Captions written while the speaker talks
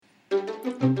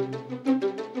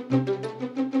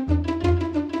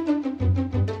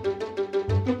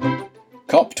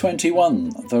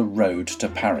COP21, the road to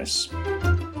Paris.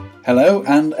 Hello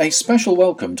and a special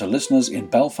welcome to listeners in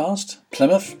Belfast,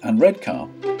 Plymouth and Redcar,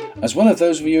 as well as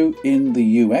those of you in the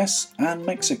US and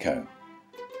Mexico.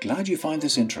 Glad you find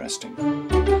this interesting.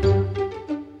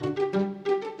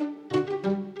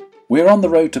 We're on the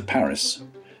road to Paris,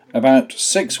 about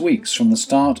 6 weeks from the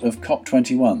start of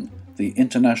COP21, the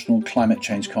International Climate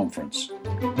Change Conference.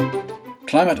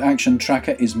 Climate Action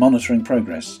Tracker is monitoring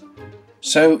progress.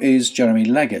 So is Jeremy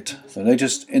Leggett. The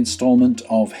latest instalment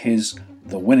of his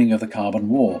The Winning of the Carbon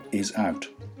War is out.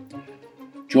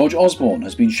 George Osborne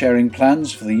has been sharing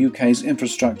plans for the UK's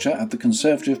infrastructure at the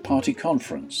Conservative Party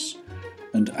conference,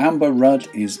 and Amber Rudd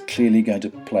is clearly going to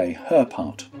play her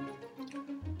part.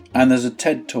 And there's a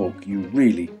TED Talk you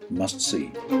really must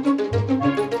see.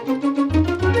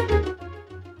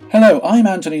 Hello, I'm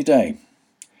Anthony Day.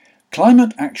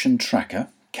 Climate Action Tracker,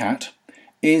 CAT,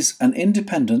 is an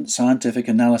independent scientific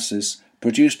analysis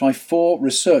produced by 4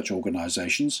 research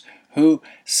organisations who,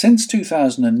 since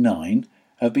 2009,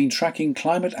 have been tracking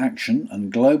climate action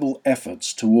and global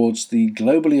efforts towards the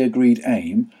globally agreed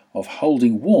aim of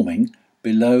holding warming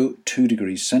below 2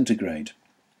 degrees centigrade.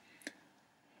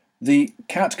 The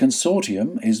CAT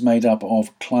consortium is made up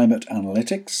of Climate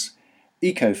Analytics,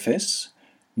 Ecofis,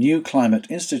 New Climate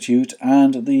Institute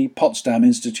and the Potsdam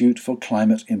Institute for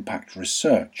Climate Impact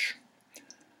Research.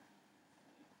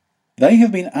 They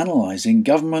have been analysing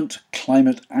government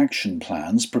climate action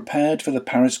plans prepared for the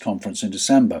Paris conference in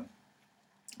December.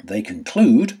 They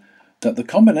conclude that the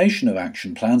combination of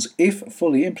action plans, if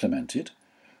fully implemented,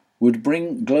 would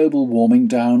bring global warming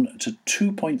down to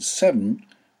 2.7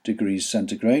 degrees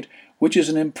centigrade, which is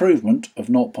an improvement of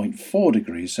 0.4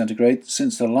 degrees centigrade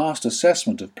since the last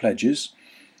assessment of pledges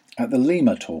at the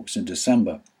Lima talks in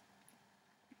December.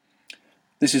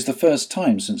 This is the first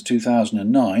time since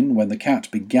 2009, when the CAT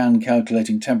began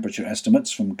calculating temperature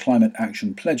estimates from climate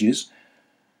action pledges,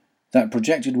 that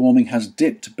projected warming has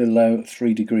dipped below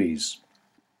 3 degrees.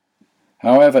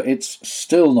 However, it's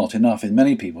still not enough in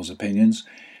many people's opinions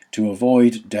to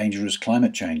avoid dangerous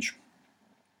climate change.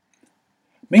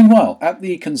 Meanwhile, at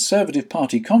the Conservative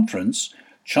Party conference,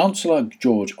 Chancellor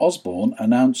George Osborne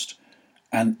announced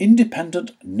an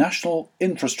independent National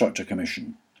Infrastructure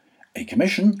Commission, a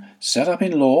commission set up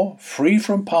in law, free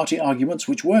from party arguments,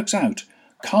 which works out,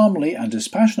 calmly and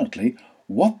dispassionately,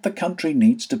 what the country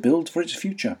needs to build for its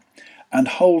future, and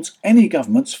holds any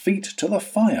government's feet to the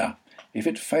fire if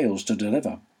it fails to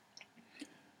deliver.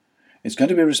 It's going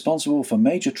to be responsible for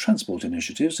major transport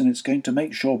initiatives, and it's going to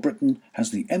make sure Britain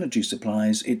has the energy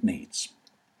supplies it needs.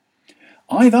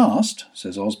 I've asked,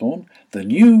 says Osborne, the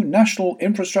new National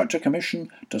Infrastructure Commission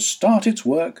to start its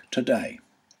work today.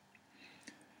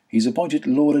 He's appointed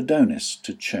Lord Adonis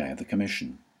to chair the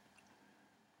commission.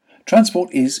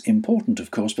 Transport is important, of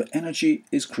course, but energy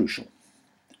is crucial.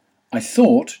 I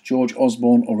thought George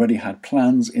Osborne already had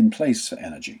plans in place for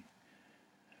energy.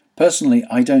 Personally,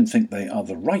 I don't think they are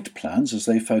the right plans, as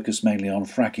they focus mainly on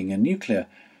fracking and nuclear,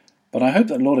 but I hope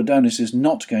that Lord Adonis is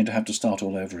not going to have to start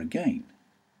all over again.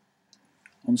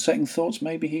 On second thoughts,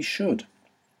 maybe he should.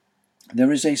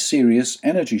 There is a serious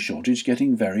energy shortage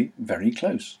getting very, very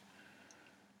close.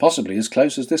 Possibly as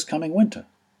close as this coming winter.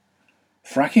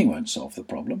 Fracking won't solve the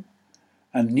problem,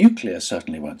 and nuclear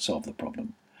certainly won't solve the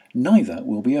problem. Neither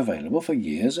will be available for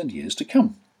years and years to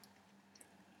come.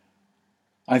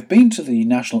 I've been to the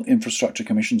National Infrastructure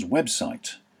Commission's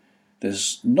website.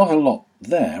 There's not a lot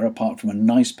there apart from a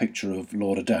nice picture of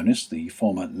Lord Adonis, the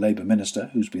former Labour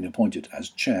minister who's been appointed as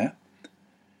chair.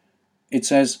 It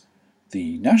says,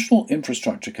 "The National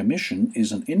Infrastructure Commission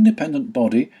is an independent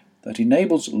body that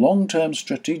enables long-term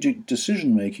strategic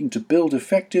decision-making to build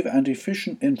effective and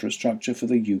efficient infrastructure for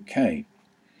the UK.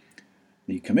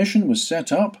 The Commission was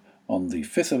set up on the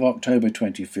 5th of October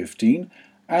 2015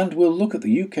 and will look at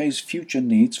the UK's future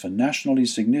needs for nationally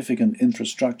significant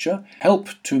infrastructure, help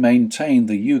to maintain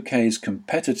the UK's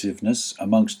competitiveness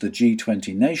amongst the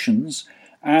G20 nations,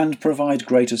 and provide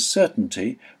greater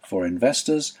certainty for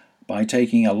investors by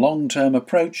taking a long-term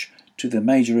approach to the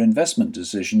major investment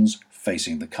decisions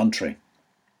facing the country."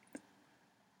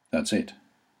 That's it.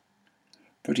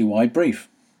 Pretty wide brief.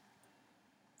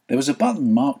 There was a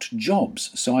button marked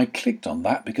Jobs, so I clicked on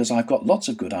that because I've got lots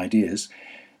of good ideas,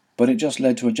 but it just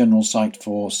led to a general site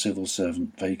for civil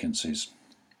servant vacancies.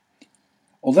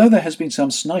 Although there has been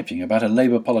some sniping about a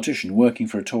Labour politician working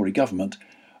for a Tory government,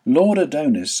 Lord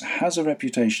Adonis has a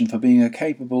reputation for being a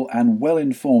capable and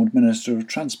well-informed Minister of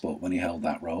Transport when he held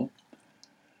that role.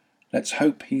 Let's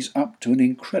hope he's up to an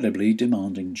incredibly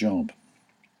demanding job.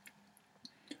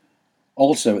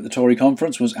 Also at the Tory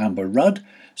conference was Amber Rudd,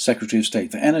 Secretary of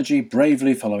State for Energy,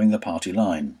 bravely following the party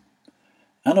line.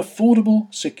 An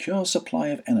affordable, secure supply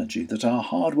of energy that our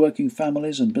hard-working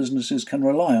families and businesses can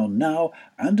rely on now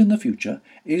and in the future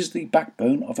is the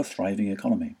backbone of a thriving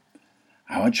economy.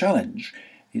 Our challenge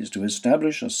is to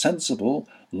establish a sensible,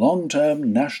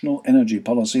 long-term national energy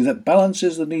policy that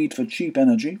balances the need for cheap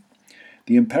energy,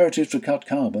 the imperative to cut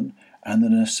carbon, and the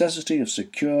necessity of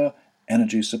secure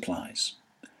energy supplies.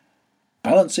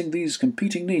 Balancing these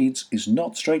competing needs is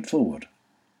not straightforward.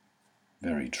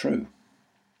 Very true.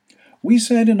 We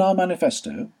said in our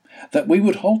manifesto that we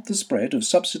would halt the spread of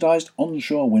subsidised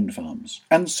onshore wind farms,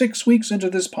 and 6 weeks into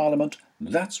this Parliament,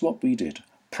 that's what we did.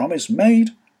 Promise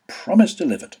made, promise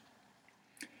delivered.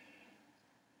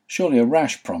 Surely a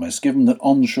rash promise, given that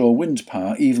onshore wind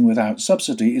power, even without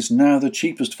subsidy, is now the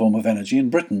cheapest form of energy in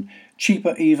Britain,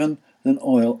 cheaper even than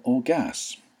oil or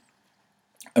gas.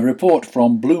 A report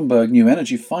from Bloomberg New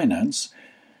Energy Finance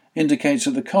indicates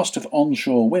that the cost of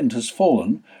onshore wind has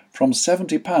fallen from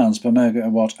 £70 per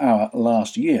megawatt hour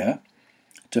last year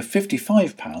to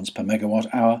 £55 per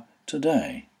megawatt hour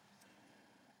today.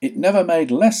 It never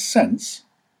made less sense,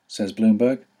 says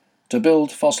Bloomberg, to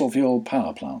build fossil fuel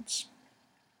power plants.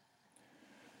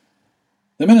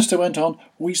 The minister went on,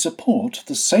 "We support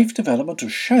the safe development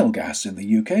of shale gas in the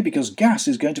UK because gas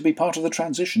is going to be part of the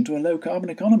transition to a low-carbon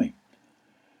economy.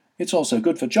 It's also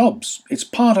good for jobs. It's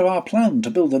part of our plan to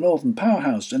build the Northern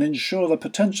Powerhouse and ensure the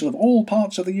potential of all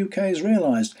parts of the UK is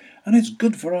realised, and it's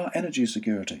good for our energy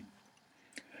security.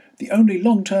 The only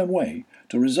long-term way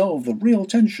to resolve the real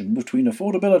tension between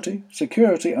affordability,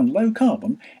 security and low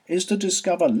carbon is to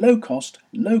discover low-cost,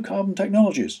 low-carbon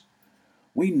technologies.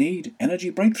 We need energy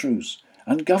breakthroughs,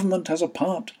 and government has a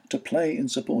part to play in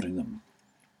supporting them."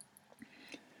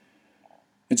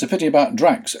 It's a pity about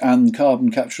Drax and carbon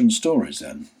capture and storage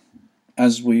then.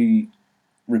 As we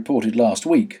reported last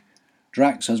week,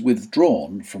 Drax has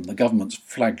withdrawn from the government's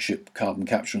flagship carbon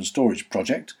capture and storage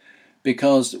project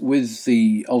because with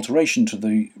the alteration to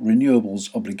the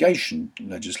renewables obligation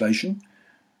legislation,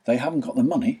 they haven't got the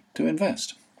money to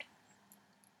invest.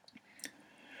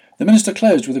 The minister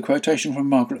closed with a quotation from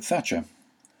Margaret Thatcher.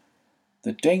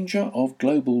 "The danger of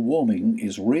global warming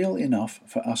is real enough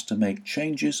for us to make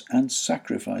changes and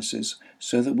sacrifices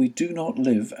so that we do not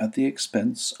live at the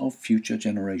expense of future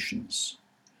generations."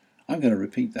 I'm going to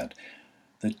repeat that.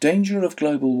 The danger of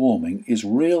global warming is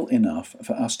real enough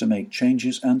for us to make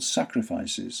changes and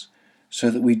sacrifices so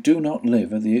that we do not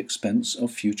live at the expense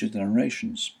of future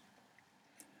generations.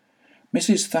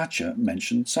 Mrs. Thatcher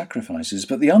mentioned sacrifices,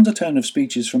 but the undertone of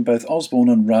speeches from both Osborne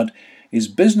and Rudd is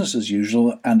business as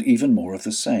usual and even more of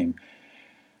the same.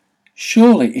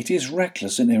 Surely it is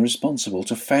reckless and irresponsible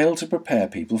to fail to prepare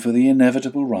people for the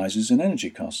inevitable rises in energy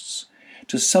costs,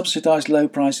 to subsidise low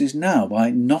prices now by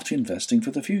not investing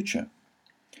for the future.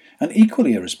 And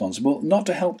equally irresponsible not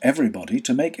to help everybody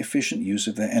to make efficient use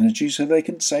of their energy so they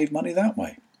can save money that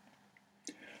way.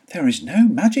 "There is no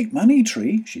magic money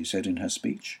tree," she said in her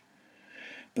speech.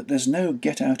 But there's no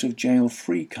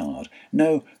get-out-of-jail-free card,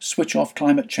 no switch-off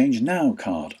climate change now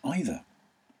card either.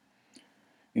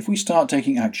 If we start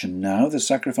taking action now, the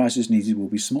sacrifices needed will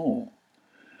be small.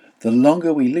 The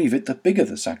longer we leave it, the bigger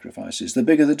the sacrifices, the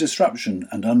bigger the disruption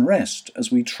and unrest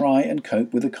as we try and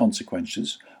cope with the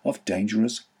consequences of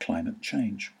dangerous climate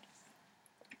change.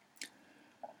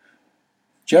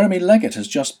 Jeremy Leggett has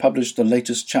just published the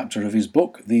latest chapter of his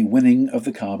book, The Winning of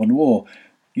the Carbon War.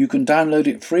 You can download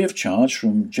it free of charge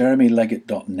from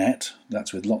jeremyleggett.net,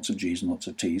 that's with lots of G's and lots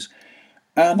of T's,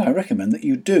 and I recommend that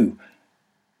you do.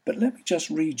 But let me just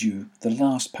read you the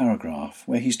last paragraph,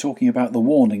 where he's talking about the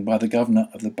warning by the Governor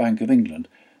of the Bank of England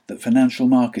that financial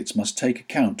markets must take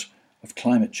account of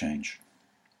climate change.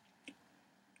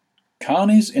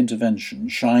 Carney's intervention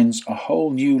shines a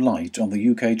whole new light on the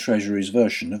UK Treasury's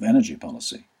version of energy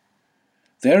policy.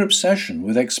 Their obsession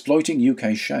with exploiting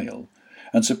UK shale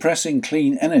and suppressing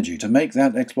clean energy to make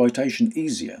that exploitation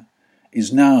easier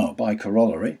is now, by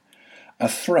corollary, a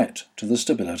threat to the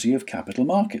stability of capital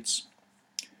markets.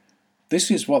 This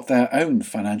is what their own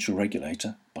financial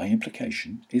regulator, by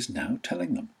implication, is now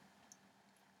telling them.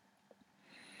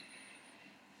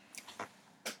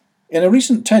 In a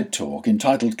recent TED talk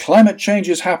entitled "Climate Change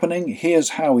is Happening, Here's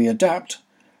How We Adapt,"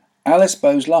 Alice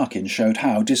Bowes-Larkin showed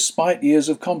how, despite years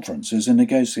of conferences and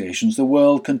negotiations, the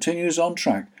world continues on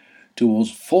track towards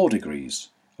 4 degrees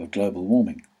of global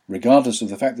warming, regardless of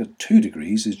the fact that 2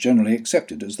 degrees is generally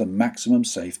accepted as the maximum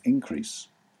safe increase.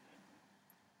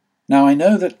 Now, I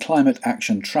know that Climate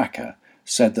Action Tracker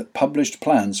said that published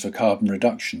plans for carbon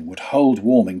reduction would hold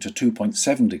warming to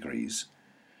 2.7 degrees,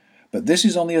 but this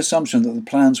is on the assumption that the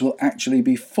plans will actually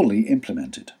be fully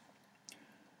implemented.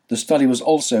 The study was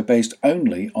also based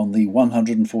only on the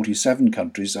 147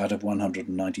 countries out of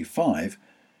 195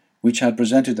 which had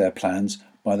presented their plans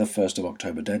by the 1st of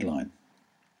October deadline.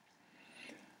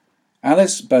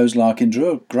 Alice Bowes-Larkin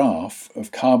drew a graph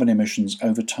of carbon emissions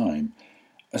over time,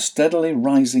 a steadily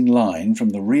rising line from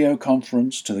the Rio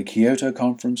Conference to the Kyoto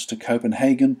Conference to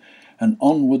Copenhagen and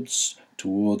onwards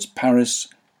towards Paris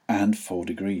and 4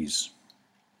 degrees.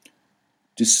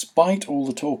 Despite all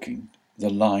the talking, the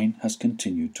line has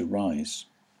continued to rise.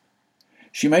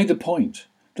 She made the point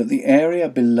that the area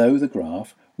below the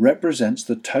graph represents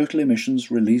the total emissions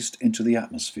released into the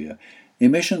atmosphere,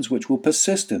 emissions which will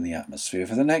persist in the atmosphere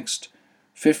for the next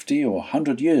 50 or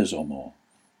 100 years or more.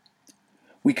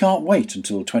 We can't wait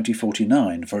until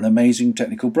 2049 for an amazing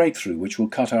technical breakthrough which will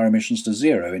cut our emissions to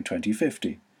zero in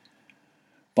 2050.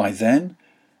 By then,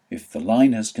 if the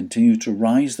line has continued to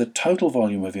rise, the total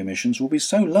volume of emissions will be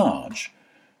so large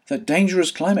that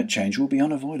dangerous climate change will be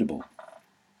unavoidable.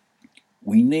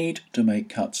 We need to make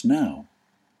cuts now.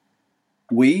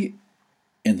 We,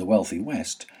 in the wealthy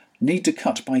West, need to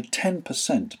cut by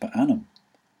 10% per annum.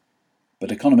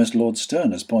 But economist Lord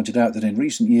Stern has pointed out that in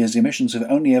recent years emissions have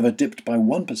only ever dipped by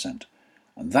 1%,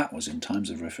 and that was in times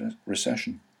of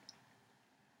recession.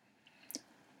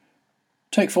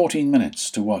 Take 14 minutes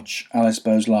to watch Alice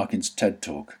Bowes-Larkin's TED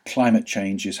Talk, Climate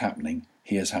Change is Happening,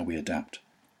 Here's How We Adapt.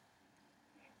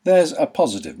 There's a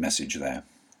positive message there.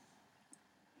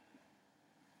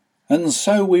 And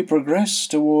so we progress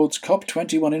towards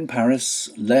COP21 in Paris,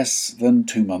 less than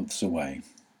 2 months away.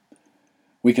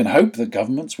 We can hope that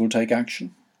governments will take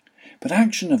action, but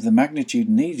action of the magnitude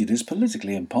needed is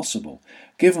politically impossible,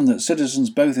 given that citizens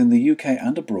both in the UK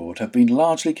and abroad have been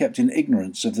largely kept in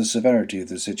ignorance of the severity of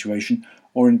the situation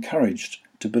or encouraged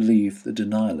to believe the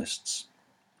denialists.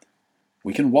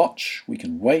 We can watch, we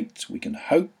can wait, we can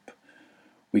hope,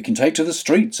 we can take to the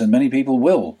streets, and many people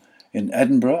will, in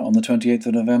Edinburgh on the 28th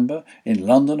of November, in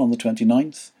London on the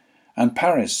 29th, and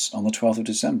Paris on the 12th of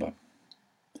December.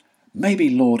 Maybe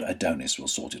Lord Adonis will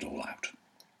sort it all out.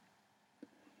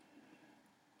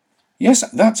 Yes,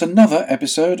 that's another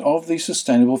episode of the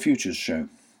Sustainable Futures Show.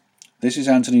 This is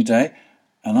Anthony Day,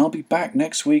 and I'll be back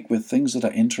next week with things that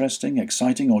are interesting,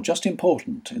 exciting, or just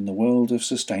important in the world of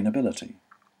sustainability,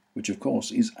 which of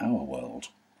course is our world.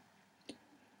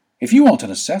 If you want an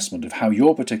assessment of how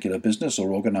your particular business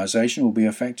or organisation will be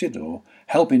affected or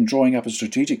help in drawing up a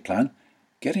strategic plan,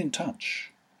 get in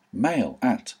touch.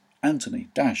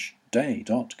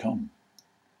 mail@anthony-day.com.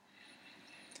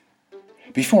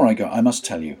 Before I go, I must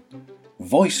tell you,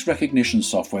 voice recognition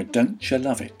software, don't you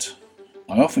love it?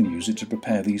 I often use it to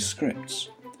prepare these scripts.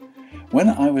 When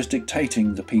I was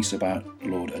dictating the piece about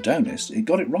Lord Adonis, it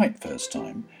got it right first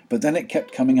time, but then it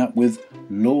kept coming up with,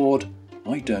 Lord,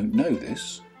 I don't know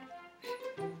this.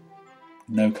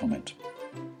 No comment.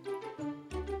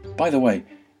 By the way,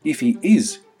 if he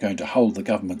is going to hold the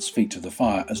government's feet to the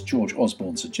fire, as George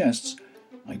Osborne suggests,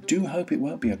 I do hope it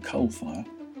won't be a coal fire.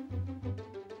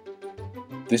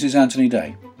 This is Anthony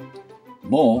Day.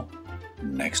 More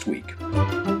next week.